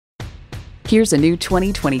Here's a new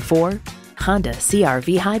 2024 Honda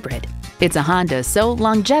CR-V Hybrid. It's a Honda, so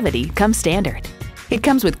longevity comes standard. It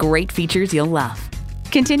comes with great features you'll love.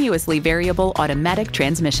 Continuously variable automatic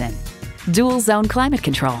transmission, dual zone climate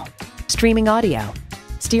control, streaming audio,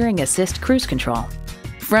 steering assist cruise control,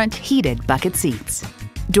 front heated bucket seats,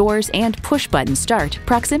 doors and push-button start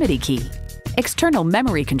proximity key, external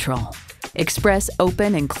memory control, express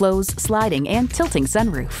open and close sliding and tilting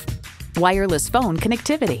sunroof, wireless phone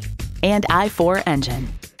connectivity, and I4 engine.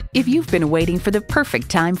 If you've been waiting for the perfect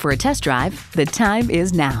time for a test drive, the time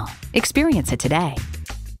is now. Experience it today.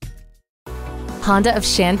 Honda of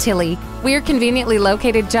Chantilly. We're conveniently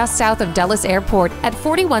located just south of Dulles Airport at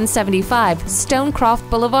 4175 Stonecroft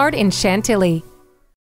Boulevard in Chantilly.